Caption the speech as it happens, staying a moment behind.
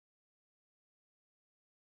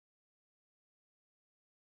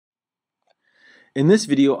In this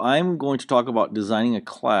video, I'm going to talk about designing a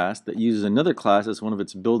class that uses another class as one of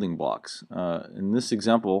its building blocks. In this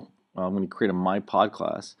example, I'm going to create a MyPod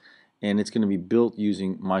class, and it's going to be built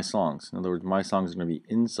using MySongs. In other words, MySongs is going to be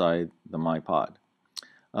inside the MyPod.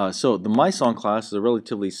 So the MySong class is a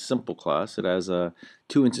relatively simple class. It has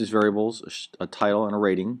two instance variables, a title and a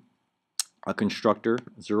rating, a constructor,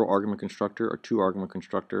 a 0-argument constructor, a 2-argument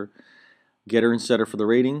constructor, getter and setter for the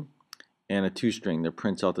rating, and a toString that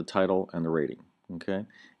prints out the title and the rating. Okay,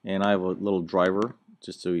 and I have a little driver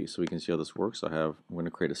just so we can see how this works. I'm going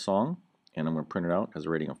to create a song, and I'm going to print it out as a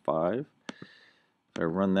rating of 5. If I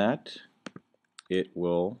run that, it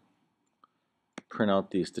will print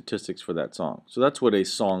out the statistics for that song. So that's what a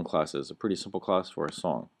song class is, a pretty simple class for a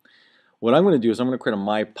song. What I'm going to do is I'm going to create a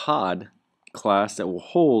MyPod class that will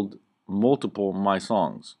hold multiple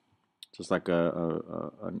MySongs, just like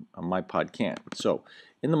a MyPod can. So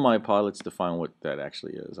in the MyPod, let's define what that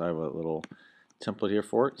actually is. I have a little template here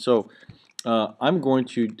for it. So I'm going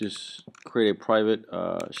to just create a private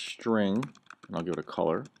string, and I'll give it a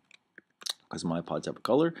color because MyPods have a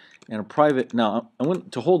color, and a private. Now I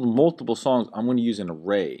want to hold multiple songs. I'm going to use an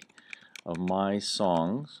array of my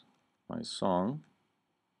songs. My song.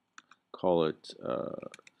 Call it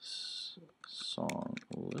song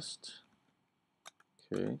list.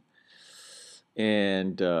 Okay,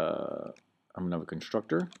 and I'm going to have a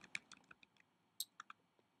constructor.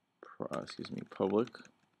 Public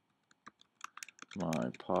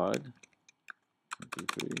MyPod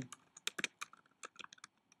MP3.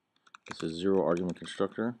 This is 0-argument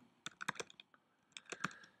constructor.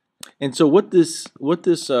 And so what this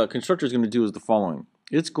constructor is going to do is the following.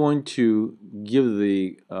 It's going to give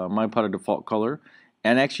the MyPod a default color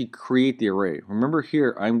and actually create the array. Remember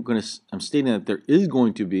here, I'm stating that there is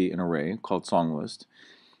going to be an array called song list,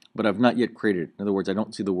 but I've not yet created it. In other words, I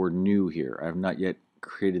don't see the word new here. I have not yet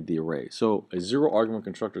created the array. So a 0-argument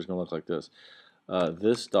constructor is going to look like this.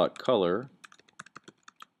 This dot color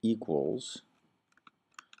equals,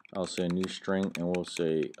 I'll say a new string, and we'll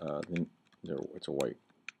say it's a white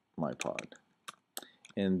MyPod.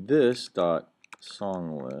 And this dot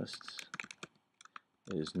song list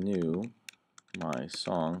is new my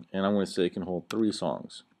song, and I'm going to say it can hold 3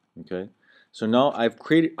 songs. Okay. So now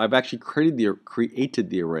I've actually created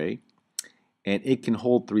the array, and it can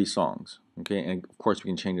hold 3 songs. Okay, and of course we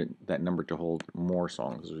can change that number to hold more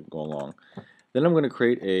songs as we go along. Then I'm going to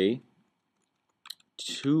create a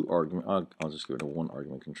 2-argument. I'll just give it a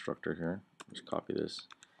 1-argument constructor here. Just copy this.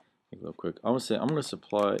 Make it real quick. I'm going to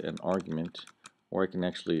supply an argument where I can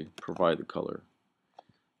actually provide the color.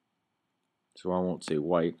 So I won't say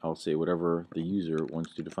white. I'll say whatever the user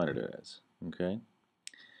wants to define it as. Okay.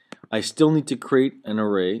 I still need to create an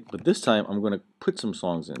array, but this time I'm going to put some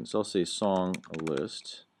songs in. So I'll say song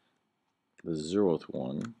list, the 0th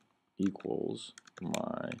one, equals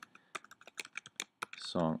my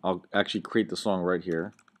song. I'll actually create the song right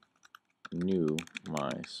here, new my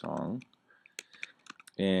song,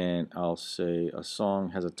 and I'll say a song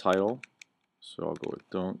has a title, so I'll go with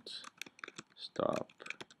don't stop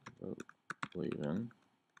believing,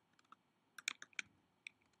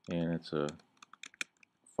 and it's a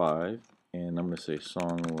 5, and I'm going to say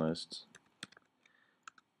song list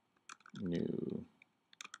new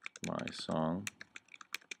my song,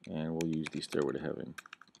 and we'll use the Stairway to Heaven.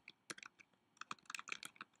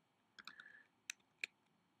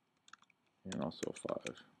 And also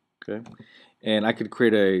 5. Okay, and I could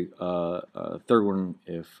create a third one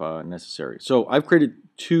if necessary. So I've created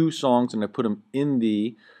 2 songs and I put them in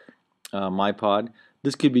the MyPod.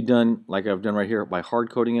 This could be done like I've done right here by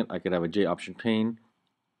hard coding it. I could have a J option pane.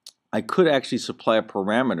 I could actually supply a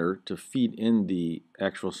parameter to feed in the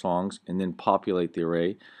actual songs and then populate the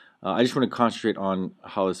array. I just want to concentrate on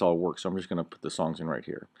how this all works, so I'm just going to put the songs in right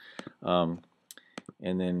here. And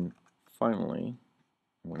then finally,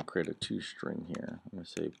 I'm going to create a toString here. I'm going to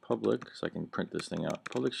say public, so I can print this thing out.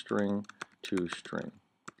 Public string toString.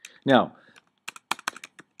 Now,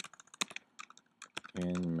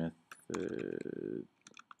 in method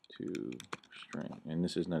toString, and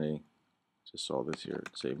this is not a, just saw this here,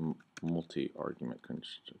 it's a multi-argument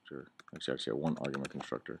constructor. Actually, a 1-argument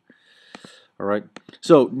constructor. Alright,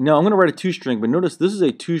 so now I'm going to write a toString, but notice this is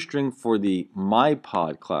a toString for the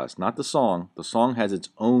MyPod class, not the song. The song has its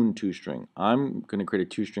own toString. I'm going to create a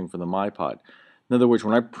toString for the MyPod. In other words,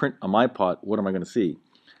 when I print a MyPod, what am I going to see?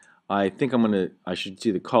 I think I should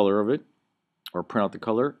see the color of it, or print out the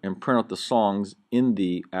color, and print out the songs in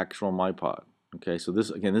the actual MyPod. Okay, so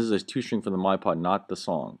this is a toString for the MyPod, not the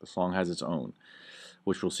song. The song has its own,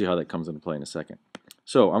 which we'll see how that comes into play in a second.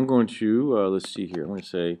 So I'm going to, let's see here, I'm going to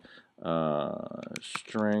say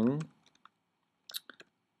string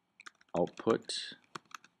output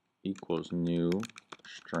equals new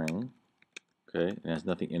string. Okay, it has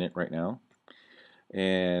nothing in it right now.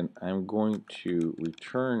 And I'm going to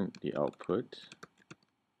return the output.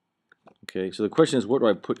 Okay, so the question is, what do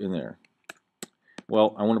I put in there?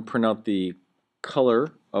 Well, I want to print out the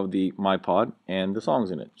color of the MyPod and the songs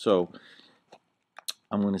in it. So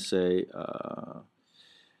I'm going to say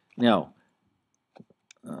now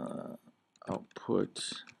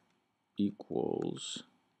output equals,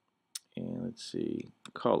 and let's see,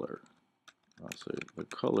 color. I'll say the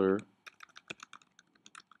color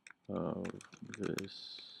of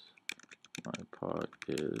this MyPod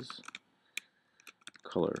is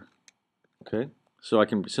color. Okay, so I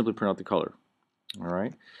can simply print out the color. All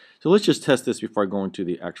right, so let's just test this before I go into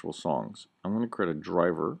the actual songs. I'm going to create a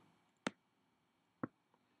driver.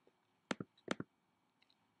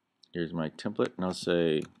 Here's my template, and I'll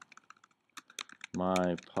say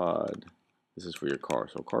MyPod. This is for your car,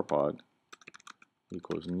 so CarPod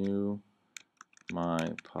equals new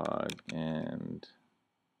MyPod, and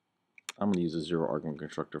I'm going to use a zero argument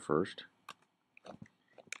constructor first.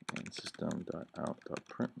 And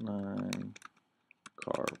system.out.println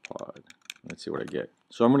CarPod. Let's see what I get.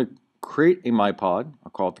 So I'm going to create a MyPod.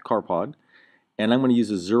 I'll call it the CarPod, and I'm going to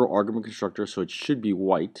use a zero argument constructor, so it should be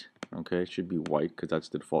white. Okay, it should be white because that's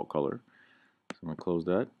the default color. So I'm going to close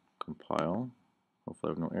that, compile.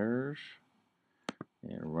 Hopefully I have no errors,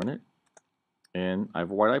 and run it. And I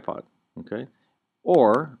have a white iPod. Okay,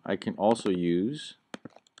 or I can also use,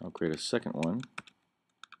 I'll create a second one.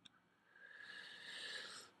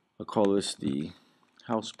 I'll call this the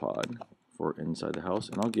house pod for inside the house,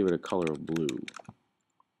 and I'll give it a color of blue.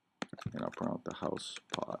 And I'll print out the house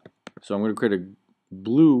pod. So I'm going to create a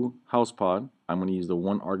blue house pod. I'm going to use the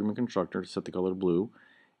one argument constructor to set the color to blue.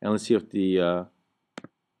 And let's see if the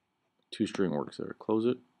toString works there. Close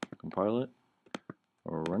it, compile it,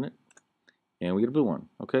 or run it. And we get a blue one.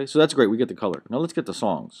 Okay, so that's great. We get the color. Now let's get the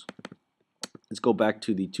songs. Let's go back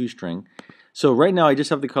to the toString. So right now I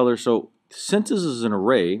just have the color. So since this is an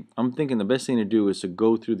array, I'm thinking the best thing to do is to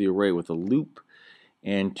go through the array with a loop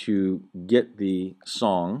and to get the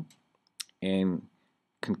song and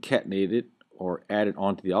concatenate it or add it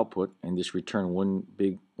onto the output and just return one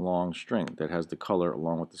big long string that has the color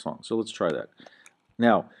along with the song. So let's try that.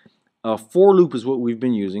 Now, a for loop is what we've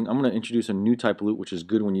been using. I'm going to introduce a new type of loop, which is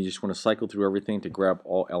good when you just want to cycle through everything to grab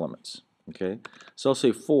all elements. Okay, so I'll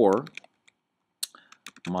say for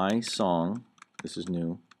my song, this is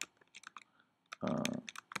new,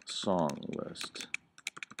 song list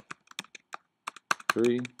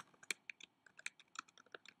 3.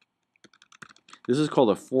 This is called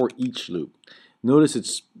a for each loop. Notice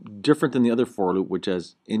it's different than the other for loop, which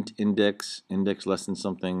has int index, index less than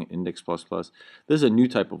something, index plus plus. This is a new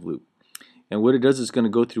type of loop. And what it does is it's going to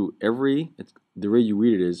go through the way you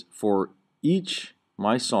read it is, for each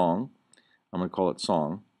my song, I'm going to call it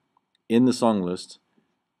song, in the song list,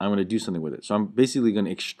 I'm going to do something with it. So I'm basically going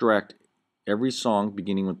to extract every song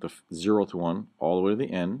beginning with the 0th one all the way to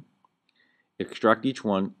the end, extract each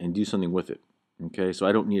one, and do something with it. Okay, so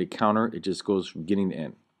I don't need a counter, it just goes from beginning to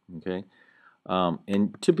end. Okay,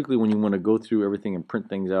 and typically when you want to go through everything and print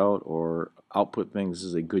things out or output things, this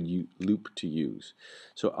is a good loop to use.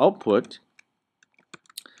 So output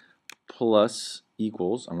plus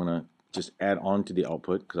equals, I'm going to just add on to the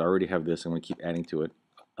output because I already have this. I'm going to keep adding to it.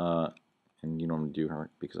 And you know what I'm going to do,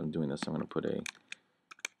 because I'm doing this, I'm going to put a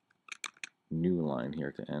new line here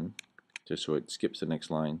at the end just so it skips the next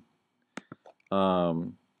line.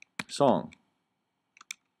 Song,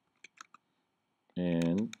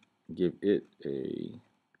 and give it a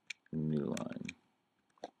new line.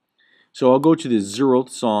 So I'll go to the 0th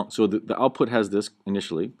song. So the output has this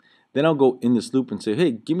initially. Then I'll go in this loop and say,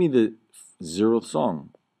 hey, give me the 0th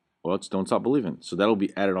song. Well, it's Don't Stop Believing. So that'll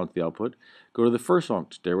be added onto the output. Go to the first song,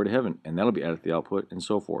 Stairway to Heaven, and that'll be added to the output, and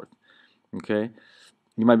so forth. Okay?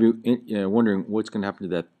 You might be wondering what's going to happen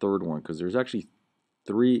to that third one, because there's actually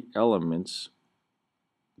 3 elements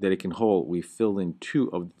that it can hold. We filled in 2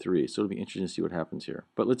 of the 3, so it'll be interesting to see what happens here.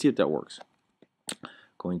 But let's see if that works.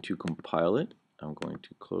 Going to compile it. I'm going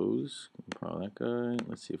to close, compile that guy.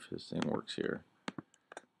 Let's see if this thing works here.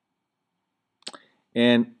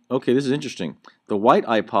 And okay, this is interesting. The white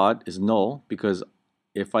iPod is null because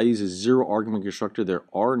if I use a 0 argument constructor, there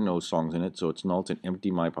are no songs in it, so it's null. It's an empty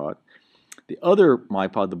MyPod. The other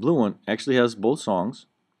MyPod, the blue one, actually has both songs,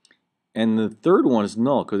 and the third one is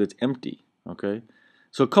null because it's empty. Okay,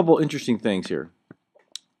 so a couple interesting things here.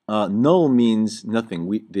 Null means nothing.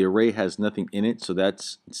 The array has nothing in it, so that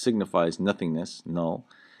signifies nothingness, null.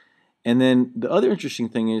 And then the other interesting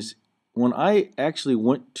thing is, when I actually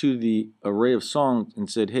went to the array of songs and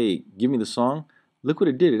said, hey, give me the song, look what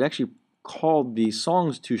it did. It actually called the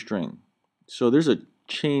songs toString. So there's a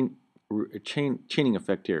chaining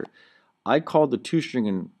effect here. I called the toString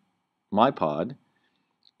in myPod,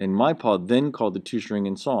 and myPod then called the toString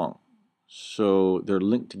in song. So they're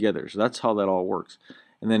linked together. So that's how that all works.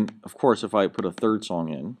 And then, of course, if I put a third song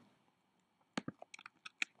in,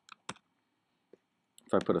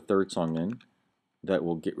 that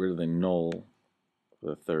will get rid of the null for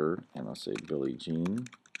the third, and I'll say Billie Jean.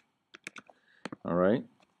 All right.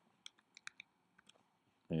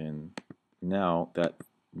 And now that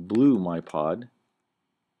blue myPod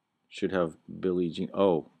should have Billie Jean.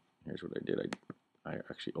 Oh, here's what I did. I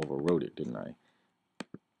actually overwrote it, didn't I?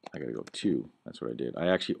 I gotta go 2. That's what I did. I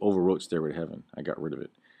actually overwrote Stairway to Heaven. I got rid of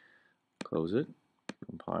it. Close it.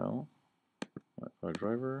 Compile. Our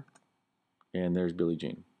driver. And there's Billie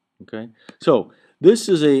Jean. Okay. So this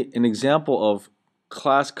is an example of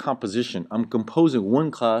class composition. I'm composing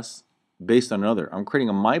one class based on another. I'm creating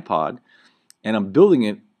a myPod, and I'm building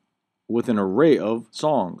it with an array of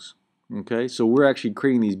songs. Okay, so we're actually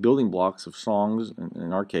creating these building blocks of songs,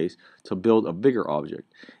 in our case, to build a bigger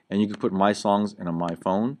object. And you can put my songs in a my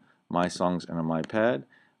phone, my songs in a myPad,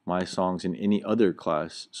 my songs in any other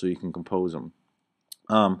class, so you can compose them.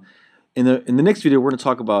 In the next video, we're going to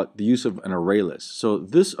talk about the use of an array list. So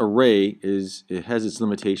this array it has its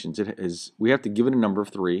limitations. We have to give it a number of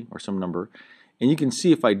 3 or some number, and you can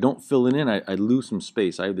see if I don't fill it in, I lose some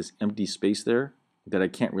space. I have this empty space there that I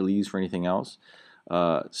can't really use for anything else.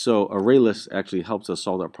 So array list actually helps us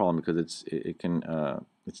solve that problem because it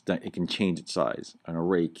can change its size. An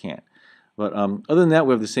array can't. But other than that,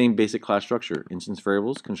 we have the same basic class structure: instance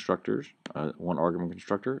variables, constructors, one argument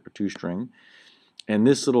constructor, a toString, and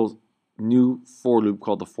this little new for loop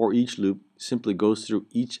called the for each loop simply goes through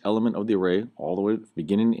each element of the array all the way to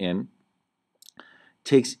beginning to end,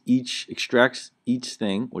 extracts each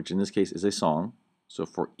thing, which in this case is a song. So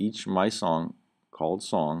for each my song called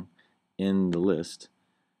song in the list,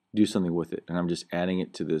 do something with it, and I'm just adding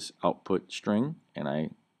it to this output string, and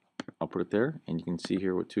I'll put it there, and you can see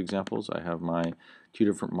here with 2 examples I have my 2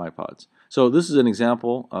 different myPods. So this is an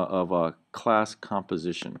example of a class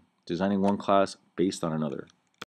composition, designing one class based on another.